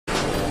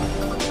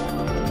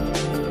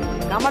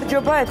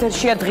გამარჯობა,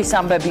 ეთერშია დღის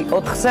ამბები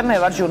 4-ზე, მე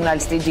ვარ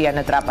ჟურნალისტი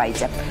დიანა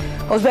ტრაპაიძე.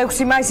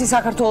 26 მაისი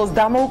საქართველოს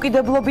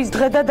დამოუკიდებლობის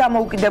დღე და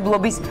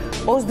დამოუკიდებლობის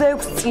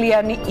 26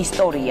 წლიანი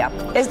ისტორია.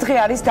 ეს დღე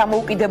არის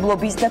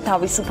დამოუკიდებლობის და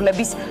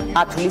თავისუფლების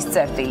ათვლის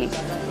წერტილი.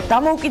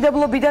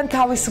 დამოუკიდებლობიდან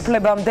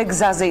თავისუფლებამდე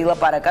გზაზე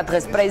ილაპარაკა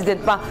დღეს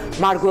პრეზიდენტმა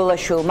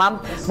მარგველაშვილმა.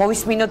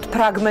 მოვისმინოთ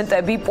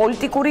ფრაგმენტები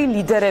პოლიტიკური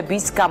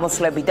ლიდერების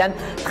გამოსვლებიდან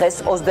დღეს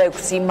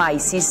 26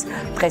 მაისის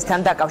დღესთან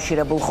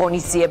დაკავშირებულ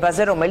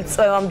ღონისძიებაზე, რომელიც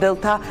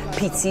წვევამდელთა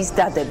ფიცის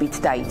დადებით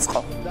დაიწყო.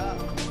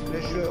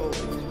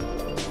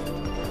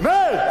 მე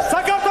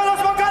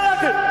საქართველოს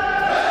მოქალაქე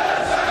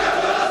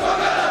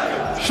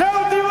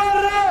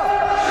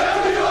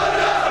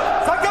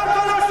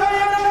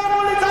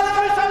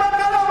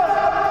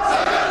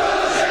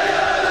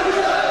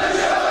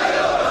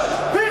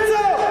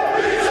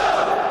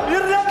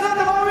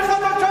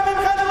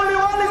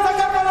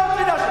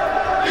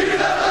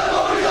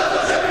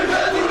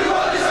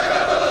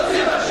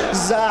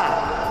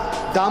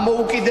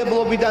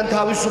დამოუკიდებლობიდან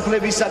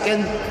თავისუფლებისაკენ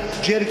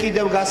ჯერ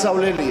კიდევ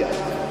გასავლელია.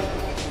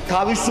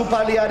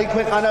 თავისუფალი არის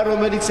ქვეყანა,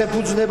 რომელიც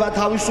ეფუძნება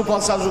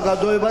თავისუფალ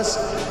საზოგადოებას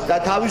და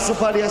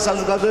თავისუფალია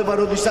საზოგადოება,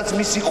 როდესაც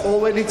მისი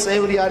ყოველი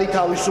წევრი არის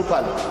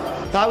თავისუფალი.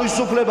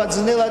 თავისუფლება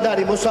ძნელად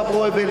არის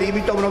მოსაპოვებელი,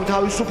 იმიტომ რომ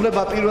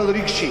თავისუფლება პირველ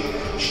რიგში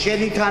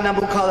შენი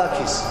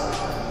თანამოქალაქის,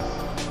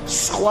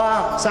 სხვა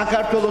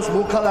საქართველოს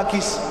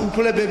მოქალაქის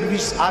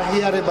უფლებების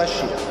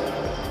აღიარებაშია.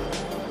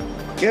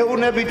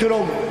 გეუბნებით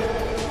რომ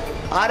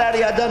არ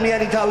არის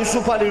ადამიანი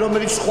თავისუფალი,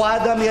 რომელიც სხვა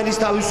ადამიანის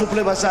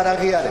თავისუფლებას არ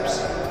აღიარებს.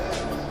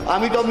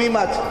 ამიტომ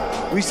იმათ,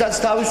 ვისაც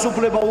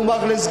თავისუფლება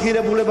უმაღლეს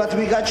ღირებულებად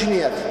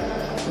მიგაჩნიათ,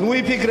 ნუ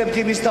იფიქრებთ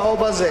იმის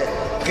თაობაზე,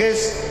 დღეს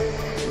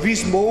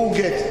ვის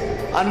მოუგეთ,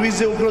 ან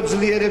ვიზე უფრო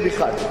ძლიერები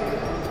ხართ.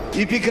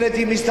 იფიქრეთ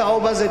იმის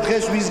თაობაზე,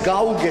 დღეს ვის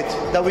გაუგეთ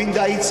და ვინ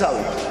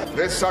დაიცავით.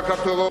 დღეს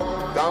საქართველოს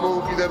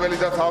დამოუკიდებელი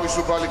და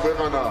თავისუფალი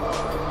ქვეყანაა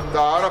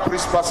და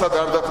არაფრის ფასად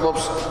არ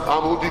დათმობს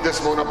ამ უდიდეს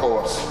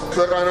მონაპოვარს.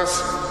 ქვეყანას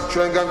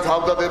ჩვენგან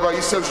თავდადება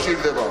ისევ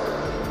სჭირდება,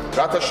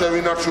 რათა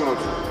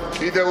შევინარჩუნოთ,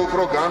 კიდევ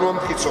უფრო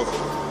განვამტკიცოთ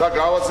და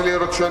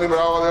გავაძლიეროთ ჩვენი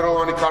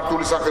მრავალეროვანი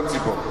ქართული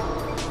სახელმწიფო.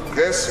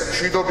 დღეს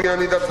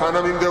მშვიდობიანი და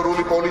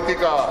თანამიმდევრული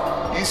პოლიტიკაა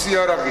ის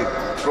იარაღი,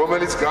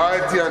 რომელიც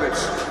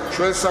გააერთიანებს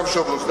ჩვენ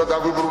სამშობლოს და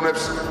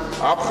დაგვიბრუნებს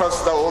აფხაზს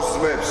და ოს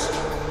ძმებს.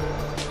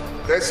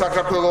 დღეს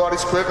საქართველოს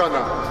არის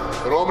ქვეყანა,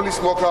 რომლის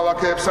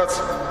მოქალაქეებსაც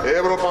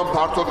ევროპამ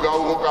ფართოდ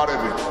გაუღო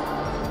კარები.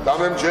 და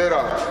მე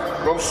მჯერა,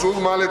 რომ სულ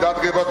მალე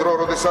დადგება დრო,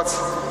 როდესაც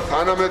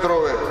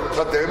თანამედროვე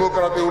და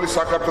დემოკრატიული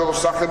საქართველოს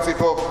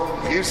სახელმწიფო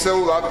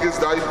ღირსეულ ადგილს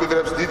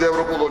დაიმკვიდრებს დიდ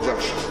ევროპულ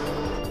ოჯახში.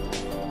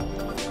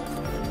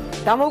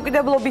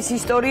 დამოუკიდებლობის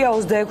ისტორია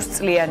 26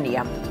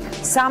 წლიანია.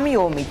 3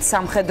 ომით,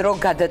 სამხედრო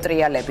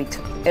გადატრიალებით,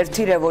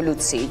 1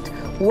 რევოლუციით,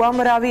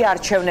 უამრავი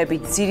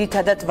არჩევნებით,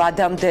 ძირითადად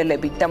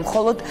ვადამდელებით და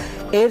მხოლოდ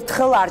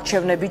ერთხელ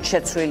არჩევნებით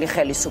შეცვლილი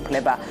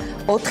ხელისუფლება.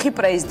 4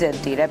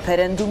 პრეზიდენტი,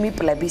 რეფერენდუმი,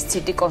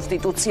 პლებისციტი,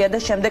 კონსტიტუცია და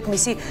შემდეგ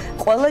მისი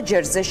ყველა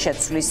ჯერზე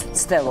შეცვლის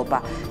მცდელობა.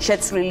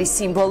 შეცვლილი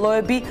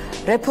სიმბოლოები,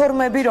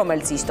 რეფორმები,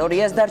 რომელიც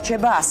ისტორიას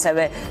დარჩება,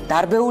 ასევე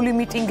დარბეული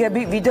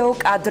მიტინგები, ვიდეო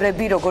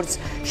კადრები, როგორც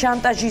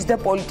შანტაჟის და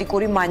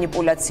პოლიტიკური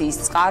მანიპულაციის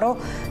წყარო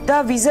და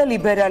ვიზა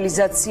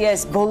ლიბერალიზაცია,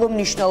 ეს ბოლო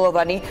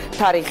მნიშვნელოვანი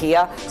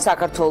თარიღია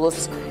საქართველოს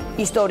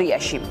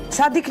ისტორიაში.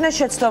 სად იქნა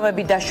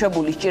შეცდომები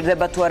დაშვებული,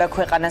 სჭირდება თუ არა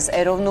ქვეყანას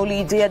ეროვნული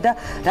იდეა და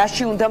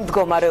რაში უნდა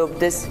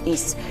მდგომარეობდეს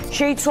ის.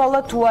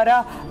 შეიცვალა თუ არა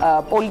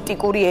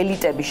პოლიტიკური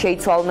ელიტები,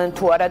 შეიცვალნენ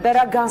თუ არა და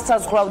რა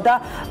განსაზღვრავდა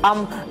ამ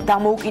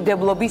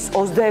დამოუკიდებლობის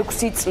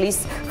 26 წლის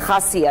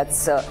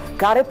ხასიათს.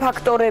 გარე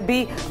ფაქტორები,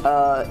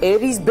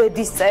 ერის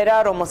ბედისწერა,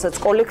 რომელსაც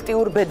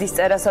კოლექტიურ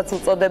ბედისწერასაც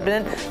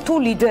უწოდებდნენ, თუ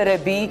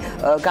ლიდერები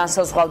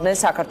განსაზღვრავდნენ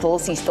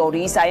საქართველოს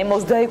ისტორიის აი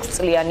 26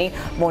 წლიანი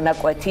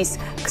მონაკვეთის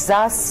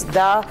გზას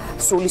და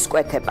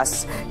სულისკვეთებას.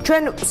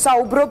 ჩვენ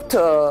საუბრობთ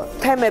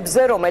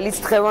თემებზე, რომელიც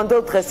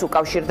დღევანდელ დღეს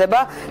უკავშირდება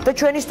და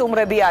ჩვენი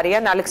სტუმრები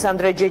არიან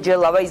ალექსანდრე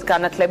ჯეჯელავა, ის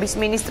განათლების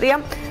მინისტრია,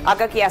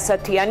 აკაკი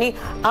ასათიანი,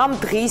 ამ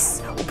დღის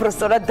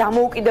უпростоრად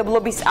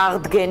დამოუკიდებლობის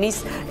აღდგენის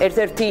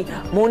ერთ-ერთი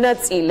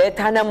მონაწილე,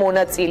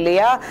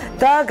 თანამონაწილეა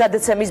და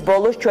გადაცემის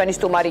ბოლოს ჩვენი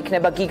სტუმარი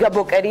იქნება გიგა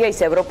ბოკერია,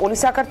 ის ევროპული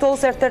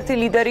საქართველოს ერთ-ერთი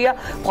ლიდერია,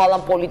 ხვალ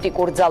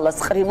პოლიტიკურ ძალას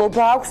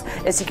ყრილობა აქვს,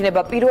 ეს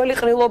იქნება პირველი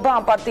ყრილობა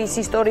ამ პარტიის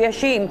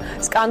ისტორიაში, იმ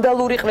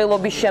სკანდალური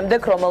ყრილობის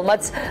შემდეგ,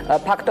 რომელმაც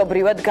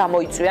ფაქტობრივად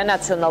გამოიწვია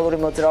ნაციონალური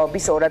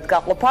მოძრაობის ორად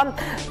გაყოფა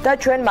და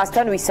ჩვენ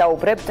მასთან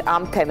ვისაუბრებთ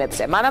ამ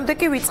თემებზე. მანამდე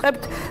კი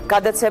ვიწყებთ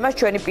გადაცემას.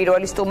 ჩვენი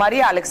პირველი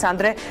სტუმარია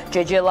ალექსანდრე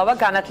ჯეჯელავა,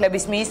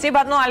 განათლების მინისტრი.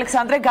 ბატონო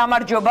ალექსანდრე,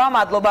 გამარჯობა,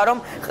 მადლობა რომ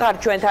ხარ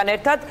ჩვენთან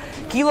ერთად.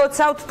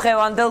 გილოცავთ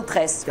დღევანდელ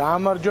დღეს.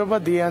 გამარჯობა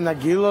დიანა,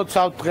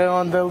 გილოცავთ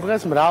დღევანდელ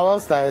დღეს,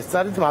 მრავალს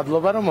დაესწარით,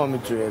 მადლობა რომ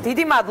მომიწვიეთ.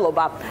 დიდი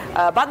მადლობა.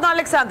 ბატონო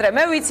ალექსანდრე,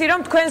 მე ვიცი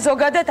რომ თქვენ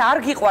ზოგადად არ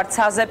გიყვართ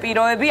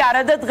საზეპიროები,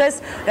 არადა დღეს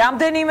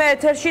რამდენიმე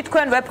ეთერში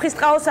თქვენ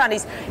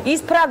ვეფხისტყაოსანის ის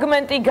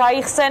ფრაგმენტი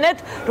გაიხსენეთ,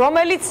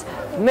 რომელიც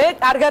მე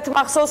კარგად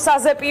მახსოვს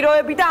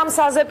საზეპიროები და ამ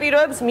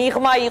საზეპიროებს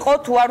მიღმა იყო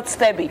თუ არ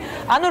ვცდები.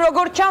 ანუ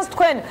როგორ ჩანს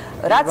თქვენ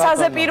რაც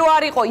საზეპირო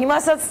არ იყო,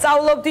 იმასაც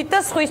სწავლობდით და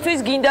სხვისთვის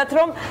გინდათ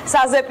რომ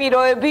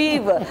საზეპიროები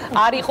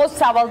არ იყოს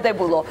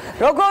სავალდებულო.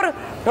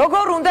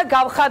 როგორ უნდა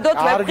გავხადოთ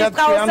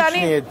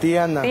ვეფხისტყაოსანი?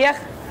 დიანა.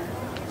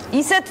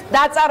 ისეთ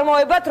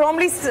დაწარმოებად,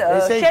 რომლის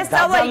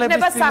შესწავლა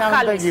იქნება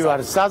სახალისო.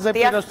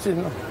 საზეპიროს წინ.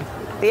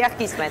 დიახ,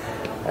 გისმენთ.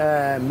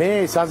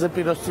 მე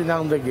საზეპიროს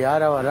წინააღმდეგი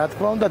არა ვარ, რა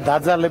თქმა უნდა,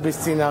 დაძალების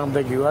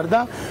წინააღმდეგი ვარ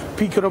და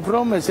ფიქრობ,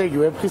 რომ ესე იგი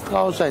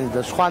ვეფხისტყაოსანი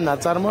და სხვა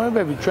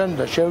ნაწარმოებები ჩვენ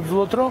უნდა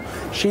შევძლოთ, რომ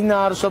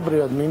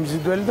შინაარსობრივად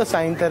მიმზიდველი და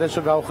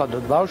საინტერესო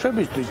გავხადოთ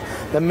ბავშვებისთვის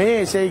და მე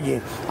ესე იგი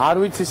არ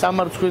ვიცი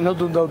სამარცხვინოდ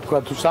უნდა ვთქვა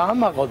თუ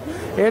საამაყოდ,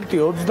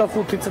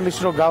 1-25 წლის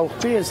რო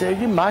გავხდი, ესე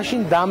იგი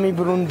მაშინ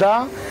დამიბრუნდა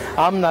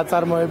ამ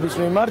ნაწარმოების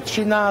მიმართ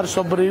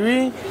შინაარსობრივი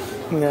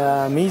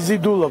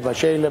მიზიდულობა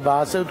შეიძლება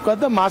ასე ვთქვა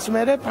და მას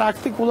მერე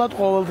პრაქტიკულად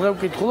ყოველდღე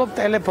ვკითხულობ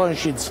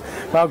ტელეფონშიც,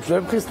 მაქვს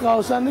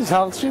ვეფხისტყაოსანის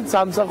სახლშიც,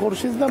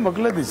 სამსახურშიც და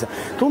მოკლედ ისა.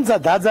 თუმცა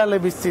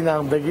დაძალების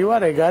წინააღმდეგი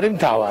ვარ, ეგ არის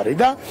მთავარი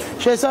და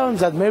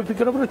შესაბამისად მე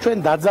ვფიქრობ, რომ ჩვენ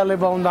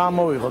დაძალება უნდა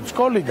ამოვიღოთ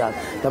სკოლიდან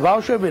და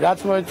ბავშვები რაც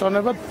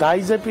მოეწონებათ,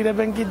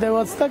 დაიზეპირებენ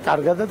კიდევაც და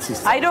კარგადაც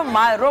ისწავლენ. აი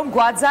რომ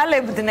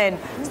გვაძალებდნენ,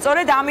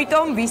 სწორედ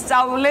ამიტომ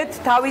ვისწავლეთ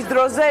თავის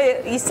დროზე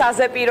ის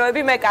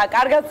საზეპიროები, მე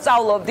კარგად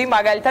ვსწავლობდი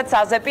მაგალითად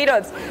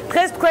საზეპიროებს.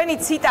 დღეს თქვენი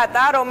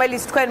ციტატა,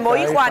 რომელიც თქვენ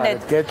მოიყვანეთ,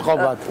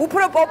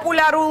 უფრო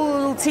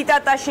პოპულარულ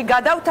ციტატაში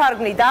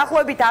გადავთარგმნით,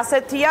 დაახლოებით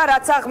ასეთია,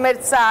 რაც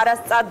ღმერთსა არ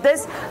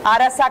ასწადდეს,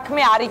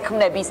 არასაქმე არ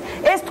იქმნების.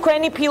 ეს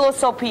თქვენი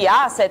ფილოსოფია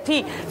ასეთი?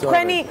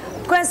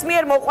 თქვენს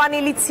მიერ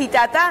მოყვანილი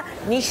ციტატა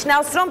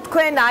ნიშნავს, რომ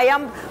თქვენ აი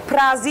ამ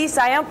ფრაზის,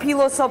 აი ამ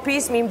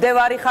ფილოსოფიის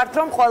მიმდევარი ხართ,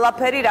 რომ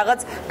ყველაფერი რაღაც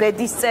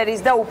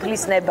ბედისწერის და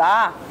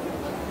უფლისნებაა?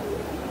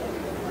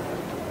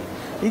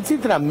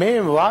 იცით რა, მე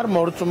ვარ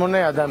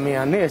მორწმუნე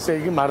ადამიანი, ესე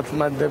იგი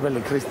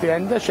მართლმადიდებელი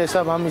ქრისტიანი და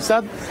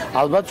შესაბამისად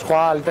ალბათ სხვა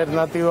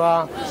ალტერნატივა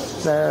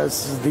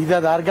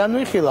დიდად არ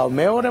განვიხილავ.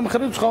 მეორე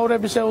მხრივ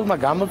ცხოვრებისეულმა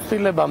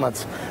გამოცდილებამაც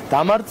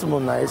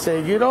დამარწმუნა, ესე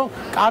იგი რომ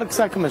კარგ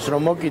საქმეს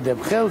რომ მოკიდებ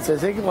ხელს,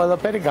 ესე იგი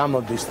ყველაფერი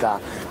გამოდის და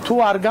თუ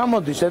არ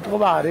გამოდის,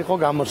 ეთყობა არ იყო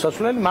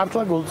გამოსასვლელი,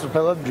 მართლა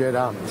გულწრფელად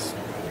ჯერა ამის.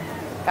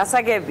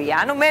 გასაგებია.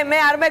 ანუ მე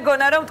არ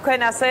მეგონა რომ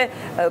თქვენ ასე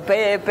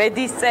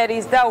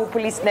ბედისწერის და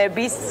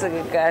უფლისნების,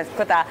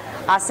 თქვა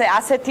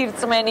ასეთი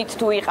რწმენით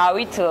თუ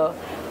იყავით.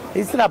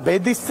 ის რა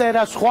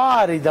ბედისწერა სხვა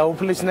არის და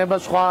უფლისნება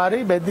სხვა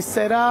არის,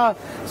 ბედისწერა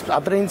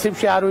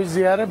პრინციპში არ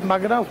ვიზიარებ,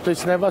 მაგრამ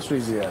ღვთისნებას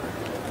ვიზიარებ.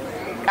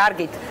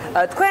 კარგით.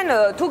 თქვენ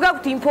თუ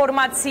გაქვთ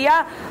ინფორმაცია,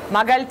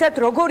 მაგალითად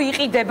როგორ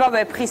იყიდება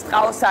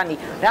ვეფხისტყაოსანი,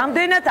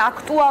 რამდენად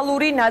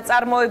აქტუალური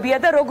ნაწარმოებია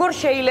და როგორ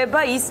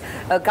შეიძლება ის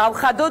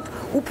გავხადოთ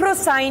უფრო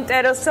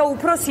საინტერესო,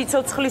 უფრო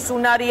სიცოცხლის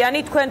უნარიანი,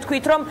 თქვენ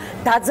თქვით რომ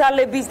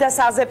დაძალების და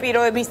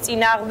საზეპიროების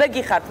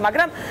წინააღმდეგი ხართ,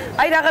 მაგრამ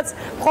აი რაღაც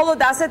მხოლოდ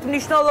ასეთ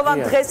მნიშვნელოვან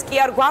დღეს კი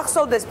არ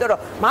გვახსოვდეს, იმიტომ რომ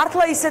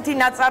მართლა ისეთი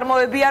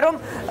ნაწარმოებია, რომ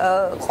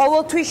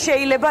ყოველთვის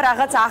შეიძლება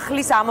რაღაც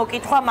ახლის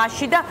ამოკითხვა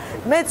მასში და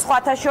მე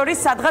სხვათა შორის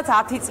სადღაც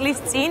 10 წლის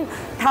წინ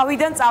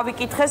თავიდან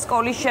წავიკითხე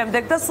სკოლის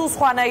შემდეგ და სულ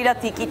სხვანაირად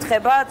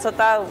იკითხება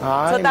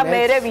ცოტა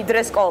მერე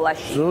ვიდრე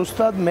სკოლაში.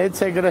 ზუსტად მეც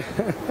ეგრე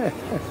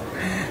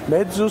მე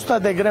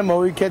ზუსტად ეგრე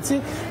მოვიქეცი.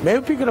 მე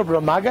ვფიქრობ,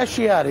 რომ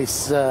მაგაში არის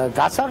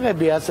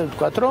გასაღები, ასე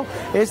ვთქვათ, რომ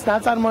ეს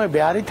ნაწარმოები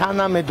არის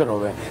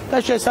თანამედროვე და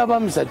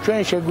შესაბამისად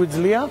ჩვენ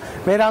შეგვიძლია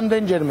მე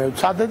რამდენჯერმე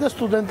ვცადე და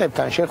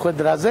სტუდენტებთან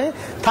შეხვედრაზე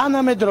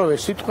თანამედროვე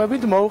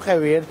სიტყვებით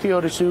მოვყევი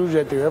 1-2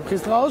 სიუჟეტი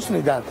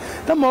ვეფხისტყაოსნიდან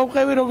და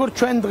მოვყევი როგორც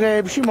ჩვენ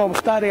დღეებში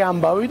მომხდარი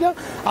ამბავი და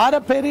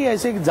არაფერი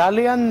ესე იგი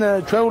ძალიან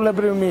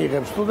ჩვეულებრივ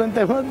მიიღებს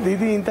სტუდენტებმა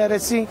დიდი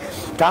ინტერესი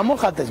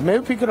გამოხატეს. მე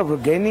ვფიქრობ,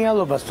 რომ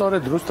გენიალობა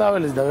სწორედ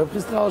რუსთაველის და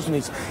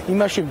ვეფხისტყაოსნის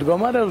იმაში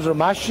მდგომარეობს, რომ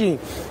მასში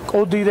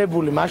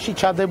კოდირებული, მასში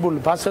ჩადებული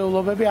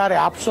ფასეულობები არის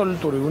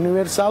აბსოლუტური,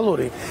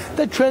 უნივერსალური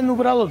და ჩვენ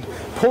უბრალოდ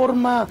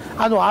ფორმა,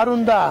 ანუ არ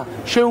უნდა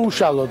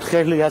შეუშალოთ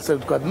ხელი, ასე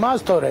ვთქვათ, მას,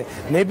 თორე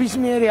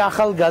ნებისმიერი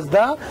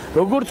ახალგაზრდა,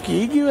 როგორც კი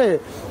იგივე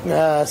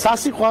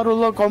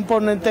სასიყვარულო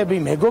კომპონენტები,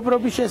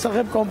 მეგობრობის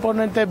შესახებ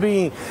კომპონენტები,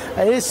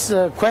 ეს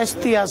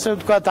კვესტი, ასე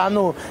ვთქვათ,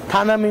 ანუ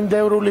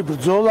თანამიმდევრული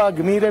ბრძოლა,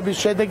 გმირების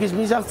შედეგის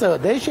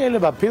მისაღწევად, ეს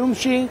შეიძლება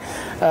ფილმში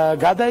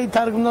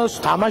გადაითარგმნოს,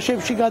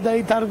 თამაშებში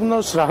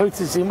გადაითარგმნოს, რა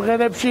ვიცი,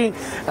 სიმღერებში,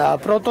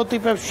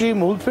 პროტოტიპებში,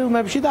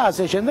 მულტფილმებში და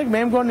ასე შემდეგ.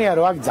 მე მგონია,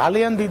 რომ აქ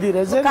ძალიან დიდი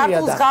რეზერვია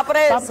და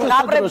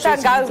გაფრებთან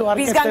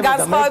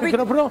განსხვავებით,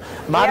 ვფიქრობ, რომ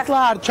მართლა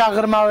არ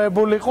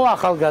ჩაღრმავებულიყო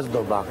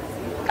ახალგაზრდობა.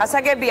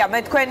 გასაგებია, მე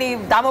თქვენი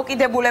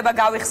დამოკიდებულება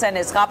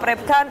გავიხსენე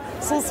ზღაპრებთან,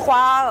 სულ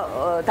სხვა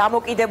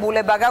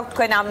დამოკიდებულება გაქვთ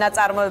თქვენ ამ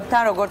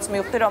ნაწარმოებთან, როგორც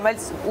მივხვდი,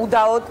 რომელიც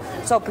უდაოდ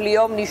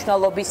სოფლიო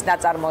მნიშვნელობის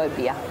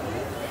ნაწარმოებია.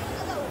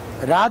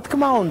 რა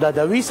თქმა უნდა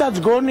და ვისაც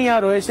გონია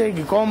რომ ესე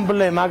იგი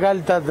კომბლე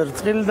მაგალითად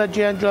რწყილი და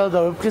ჭიანჭველა და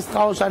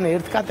ვეფხისტყაოსანი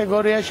ერთ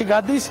კატეგორიაში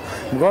გადის,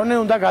 მგონი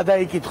უნდა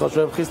გადაიკითხოს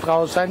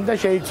ვეფხისტყაოსანი და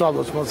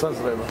შეიცვალოს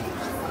მოსაზრება.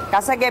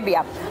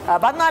 გასაგებია.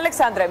 ბატონო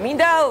ალექსანდრე,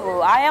 მინდა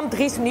აი ამ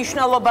დღის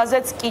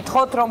მნიშვნელობაზეც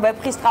კითხოთ, რომ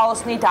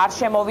ვეფხისტყაოსნით არ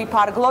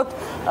შემოვიფარგლოთ.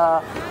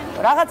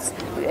 რაღაც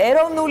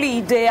ეროვნული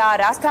იდეა,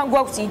 რასთან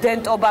გვაქვს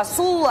იდენტობა,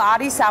 სულ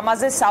არის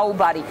ამაზე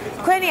საუბარი.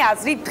 თქვენი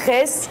აზრით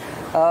დღეს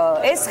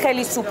ეს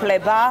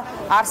ხელისუფლება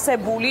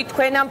არსებული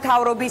თქვენ ამ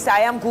მთავრობის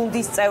აი ამ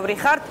გუნდის წევრი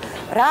ხართ,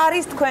 რა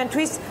არის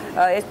თქვენთვის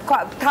ეს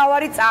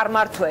მთავარი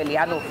წარმართველი,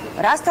 ანუ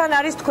რასთან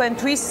არის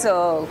თქვენთვის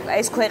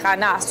ეს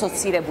ქვეყანა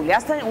ასოცირებული,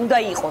 რასთან უნდა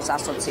იყოს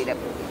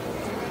ასოცირებული?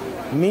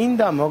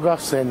 მინდა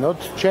მოგახსენოთ,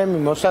 ჩემი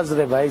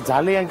მოსაზრება აი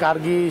ძალიან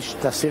კარგი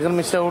და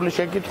სიღრმისეული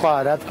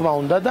შეკითხვაა, რა თქმა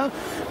უნდა და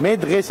მე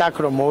დღეს აქ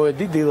რომ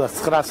მოვედი დილას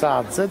 9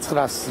 საათზე,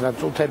 9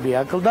 წუთები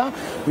აკლდა,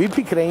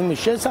 ვიფიქრე იმის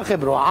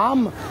შესახებ, რომ ამ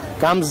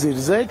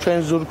გამზირზე, ჩვენ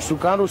ზურგს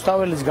უკან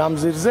რუსთაველის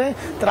გამზირზე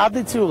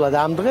ტრადიციულად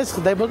ამ დღეს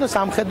ხდებოდა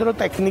სამხედრო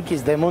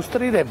ტექნიკის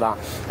დემონსტრირება,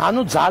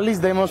 ანუ ძალის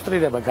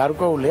დემონსტრირება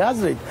გარკვეული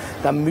აზრით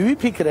და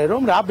ვიფიქრე,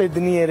 რომ რა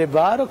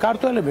ბედნიერებაა, რომ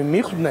ქართველები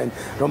მიხვდნენ,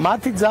 რომ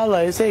მათი ძალა,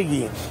 ესე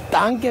იგი,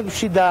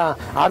 ტანკებში და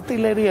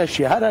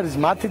არტილერიაში არ არის,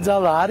 მათი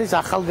ძალა არის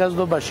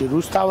ახალგაზრდობაში,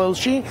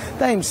 რუსთაველში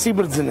და იმ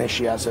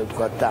სიბრძნეში, ასე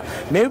ვთქვათ და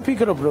მე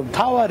ვფიქრობ, რომ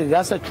თავარი,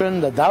 რასაც ჩვენ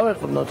უნდა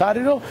დავეყრდნოთ,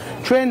 არის, რომ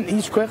ჩვენ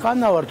ის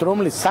ქვეყანა ვართ,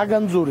 რომლის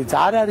საგანძურიც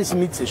არ არის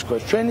მიწის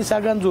ქვეშ, ჩვენი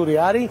საგანძური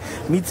არის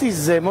მიწის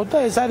ზემოთ და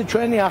ეს არის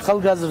ჩვენი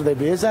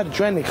ახალგაზრდები, ეს არის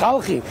ჩვენი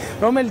ხალხი,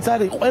 რომელიც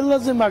არის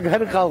ყველაზე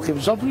მაგარი ხალხი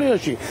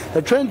მსოფლიოში და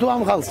ჩვენ თუ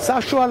ამ ხალხს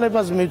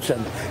საშუალებას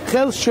მივცემთ,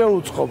 ხელს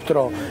შეუწყობთ,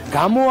 რომ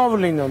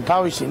გამოავლინონ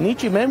თავისი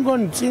ნიჭი, მე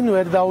მგონი წინ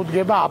ვერ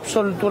დაუდგება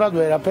აბსოლუტურად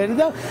ვერაფერი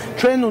და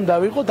ჩვენ უნდა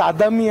ვიყოთ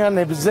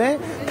ადამიანებზე,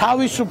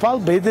 თავისუფალ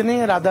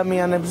ბედნიერ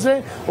ადამიანებზე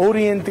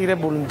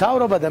ორიენტირებული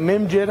მთავრობა და მე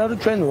მჯერა, რომ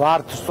ჩვენ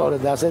ვართ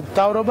სწორედ ასეთ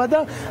მთავრობა და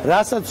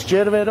რასაც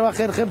ჯერ ვერ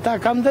ვახერხებთ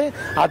აქამდე,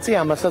 აწი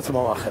ამასაც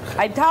მოვახერხებთ.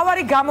 აი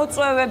მთავარი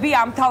გამოწვევები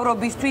ამ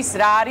მთავრობისთვის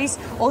რა არის?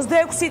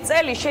 26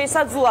 წელი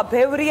შესაძლოა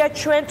ბევრია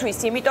ჩვენთვის,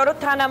 იმიტომ რომ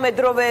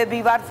თანამედროვეები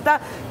ვართ და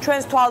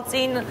ჩვენს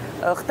თვალწინ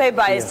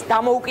ხდება ეს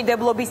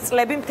დამოუკიდებლობის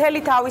წლები მთელი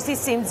თავისი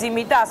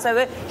სიმძიმით და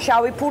ასევე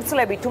შავი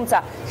ფურცლები, თუმცა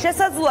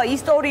შესაძლოა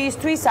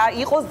ისტორიისთვის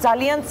იყოს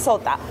ძალიან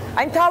ცოტა.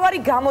 აი მთავარი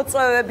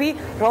გამოწვევები,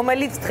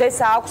 რომელიც დღეს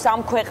აქვს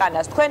ამ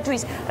ქვეყანას,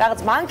 თქვენთვის რაღაც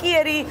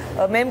მანკიერი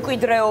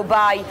მემკვიდრეობა,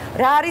 აი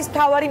რა არის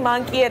მთავარი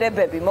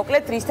მანკიერებები?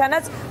 მოკლედ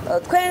რისთანაც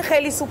თქვენ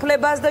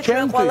ხელისუფლებას და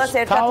ჩვენ ყველას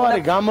ერთად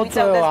მთავარი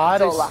გამოწვევა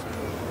არის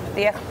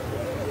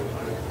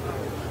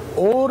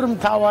ორ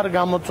მთავარ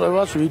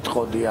გამოწვევას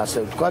ვითხოვდი, ასე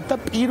ვთქვათ და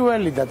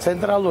პირველი და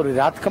ცენტრალური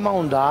რა თქმა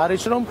უნდა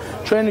არის, რომ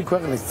ჩვენი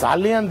ქვეყნის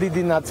ძალიან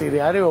დიდი ნაწილი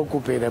არის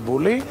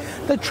ოკუპირებული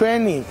და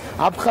ჩვენი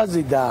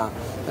აფხაზი და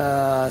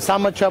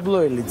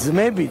სამაჩაბლოელი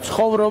ძმები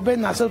ცხოვრობენ,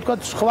 ასე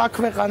ვთქვათ, სხვა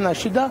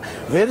ქვეყანაში და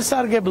ვერ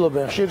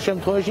სარგებლობენ ხშირ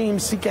შემთხვევაში იმ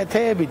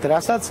სიკეთეებით,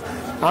 რასაც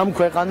ამ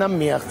ქვეყანამ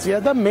მიაღწია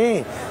და მე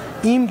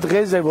იმ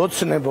დღეზე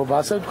ვოცნებობ,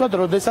 ასე ვთქვათ,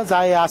 როდესაც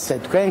აი ასე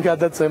თქვენ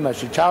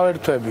გადაცემაში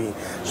ჩავერთვები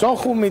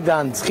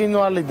სოხუმიდან,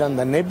 ცხინვალიდან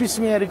და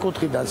ნებისმიერი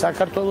კუთხიდან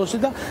საქართველოსი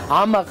და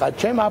ამაყა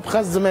ჩემ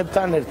აფხაზ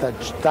ძმებთან ერთად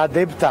და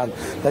დებთან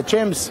და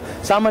ჩემს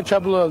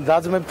სამაჩაბლოელ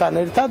დაძმებთან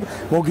ერთად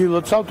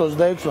მოგილოცავთ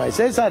 26 მაისს.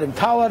 ეს არის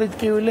მთავარი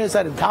ტკივილი, ეს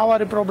არის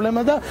მთავარი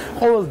პრობლემა და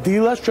ყოველ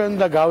დილას ჩვენ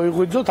უნდა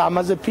გავიღვიძოთ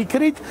ამაზე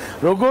ფიქრით,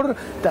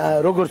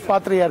 როგორც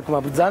პატრიარქმა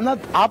ბრძანათ,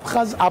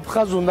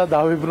 აფხაზ უნდა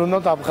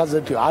დავიბრუნოთ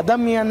აფხაზეთიო.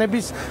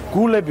 ადამიანების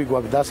გულები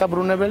გვაქვს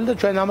დასაბრუნებელი და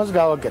ჩვენ ამას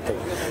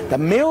გავაკეთებთ. და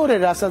მეორე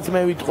რასაც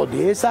მე ვიტყოდი,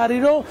 ეს არის,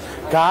 რომ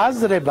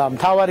გააზრება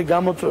მთავარი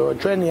გამოწვევა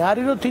ჩვენი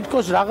არის, რომ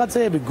თითქოს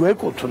რაღაცეები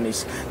გვეკუთვნის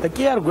და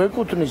კი არ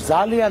გვეკუთვნის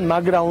ძალიან,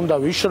 მაგრამ უნდა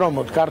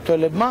ვიშრომოთ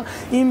ქართველებმა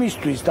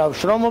იმისთვის და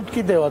ვშრომობთ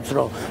კიდევაც,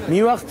 რომ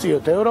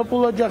მივაღწიოთ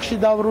ევროპულ ოჯახში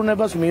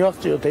დაბრუნებას,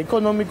 მივაღწიოთ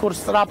ეკონომიკურ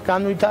სწრაფ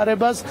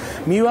განვითარებას,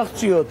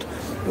 მივაღწიოთ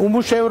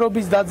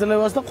უმუშევრობის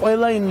დაძლევას და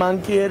ყველა იმ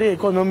მანკიერი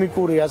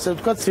ეკონომიკური, ასე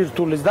ვთქვათ,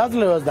 სირთულის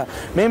დაძლევას და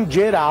მე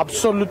მჯერა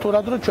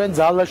აბსოლუტურად, რომ ჩვენ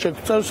ძალა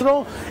შეგვწევს, რომ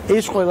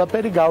ეს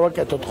ყველაფერი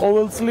გავაკეთოთ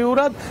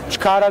ყოველწლიურად,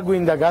 ჩქარა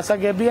გვინდა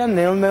გასაგებია,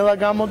 ნელ-ნელა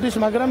გამოდის,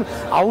 მაგრამ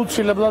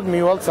აუცილებლად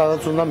მივალთ,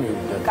 სადაც უნდა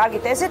მივიდეთ.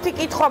 კარგით, ესეთი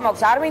კითხვა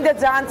მაქვს, არ მინდა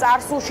ძალიან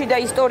წარსულში და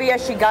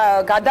ისტორიაში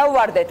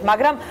გადავვარდეთ,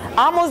 მაგრამ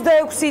ამ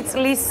 26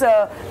 წლის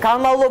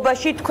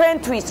განმავლობაში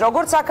თქვენთვის,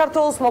 როგორც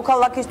საქართველოს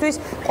მოქალაქისთვის,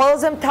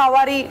 ყველაზე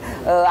მთავარი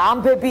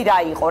ამბები რა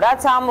იყო,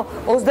 რაც ამ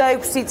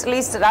 26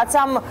 წლის, რაც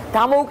ამ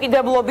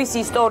დამოუკიდებლობის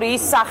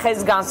ისტორიის სახეს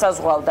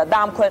განსაზღვრავდა და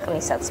ამ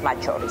ქვეყნისაც მათ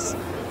შორის.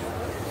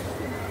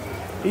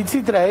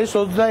 იცით რა, ეს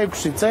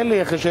 26 წელი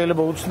ახლა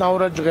შეიძლება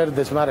უცნაურად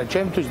ჟღერდეს, მაგრამ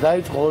ჩემთვის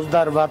დაიწყო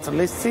 28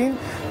 წლის წინ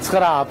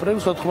 9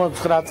 აპრილს,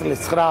 99 წლის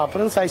 9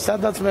 აპრილს, აი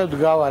სადაც მე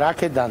ვდგავარ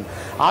აქედან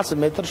 100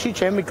 მეტრში,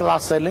 ჩემი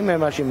კლასელი, მე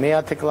მაშინ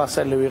მე-10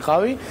 კლასელი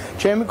ვიყავი,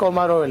 ჩემი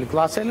კომაროველი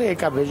კლასელი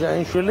ეკა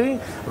ბეჟანიშვილი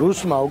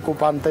რუსმა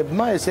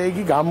ოკუპანტებმა, ესე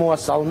იგი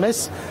გამოასალმეს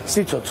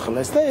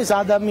სიცოცხლეს და ეს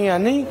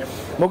ადამიანი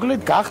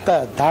მოკლედ გახდა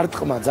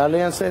დარტყმა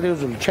ძალიან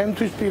სერიოზული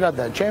ჩემთვის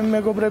პირადად, ჩემი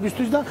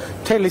მეგობრებისთვის და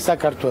მთელი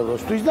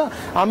საქართველოსთვის და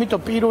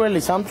ამიტომ პირველი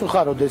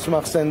სამწუხაროდ ეს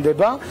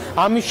მახსენდება,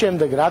 ამის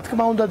შემდეგ რა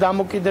თქმა უნდა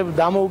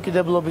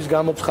დამოუკიდებლობის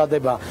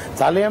გამოცხადება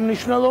ძალიან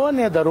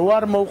მნიშვნელოვანია და რო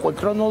არ მოვყვე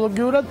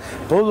ქრონოლოგიურად,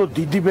 ბოლო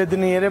დიდი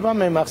ბედნიერება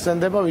მე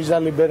მახსენდება ვიზა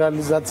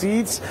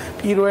ლიბერალიზაციით,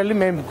 პირველი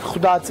მე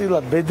ხვდა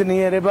წილად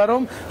ბედნიერება,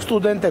 რომ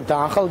სტუდენტებთან,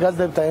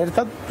 ახალგაზრდებთან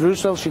ერთად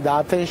ბრიუსელში და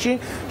ათენში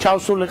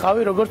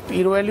ჩავსულიყავი როგორც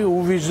პირველი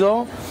უვიზო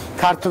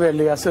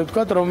ქართველი, ასე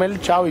ვთქვათ, რომელიც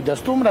ჩავიდა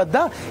სტუმრად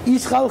და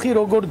ის ხალხი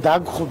როგორ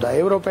დაგხვდა,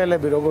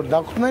 ევროპელები როგორ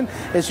დაგხვდნენ,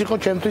 ეს იყო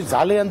ჩემთვის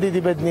ძალიან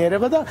დიდი ბედნიერება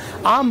ვითარდება და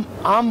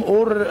ამ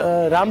ორ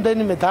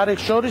რამდენიმე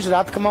თარიღს შორის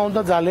რა თქმა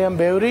უნდა ძალიან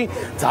ბევრი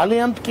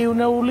ძალიან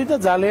მტკივნეული და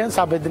ძალიან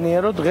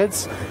საბედნიერო დღეც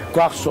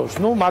გვახსოვს.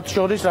 ნუ მათ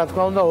შორის რა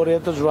თქმა უნდა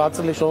 2008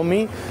 წლის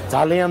ომი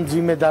ძალიან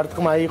მძიმე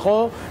დარტყმა იყო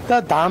და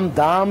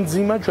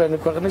დაამძიმა ჩვენი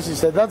ქვეყნის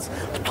ისედაც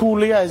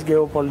რთულია ეს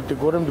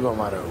გეოპოლიტიკური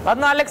მდგომარეობა.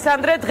 ბატონო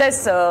ალექსანდრე, დღეს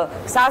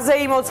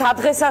საზეიმო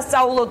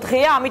სადღესასწაულო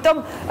დღეა, ამიტომ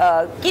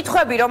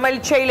კითხვები,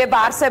 რომელიც შეიძლება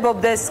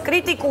არსებობდეს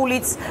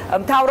კრიტიკულიც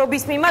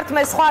მთავრობის მიმართ,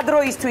 მე სხვა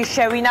დროისთვის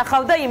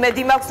შევინახავ და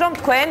იმედი მაქვს, რომ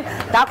თქვენ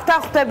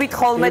დაგვთანხმდებით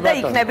ხოლმე და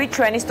იქნებით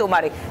ჩვენი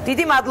სტუმარი.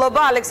 დიდი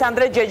მადლობა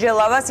ალექსანდრე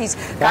ჯეჯელავას ის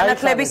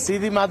განათლების.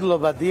 დიდი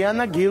მადლობა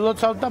დიანა,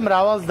 გილოცავთ და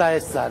მრავალს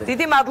დაესწარი.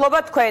 დიდი მადლობა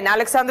თქვენ.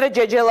 ალექსანდრე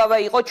ჯეჯელავა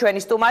იყო ჩვენი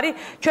სტუმარი.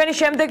 ჩვენი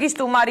შემდეგი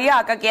სტუმარია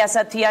აკაკი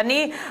ასათიანი.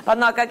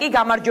 ბატონო აკაკი,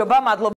 გამარჯობა, მადლობა.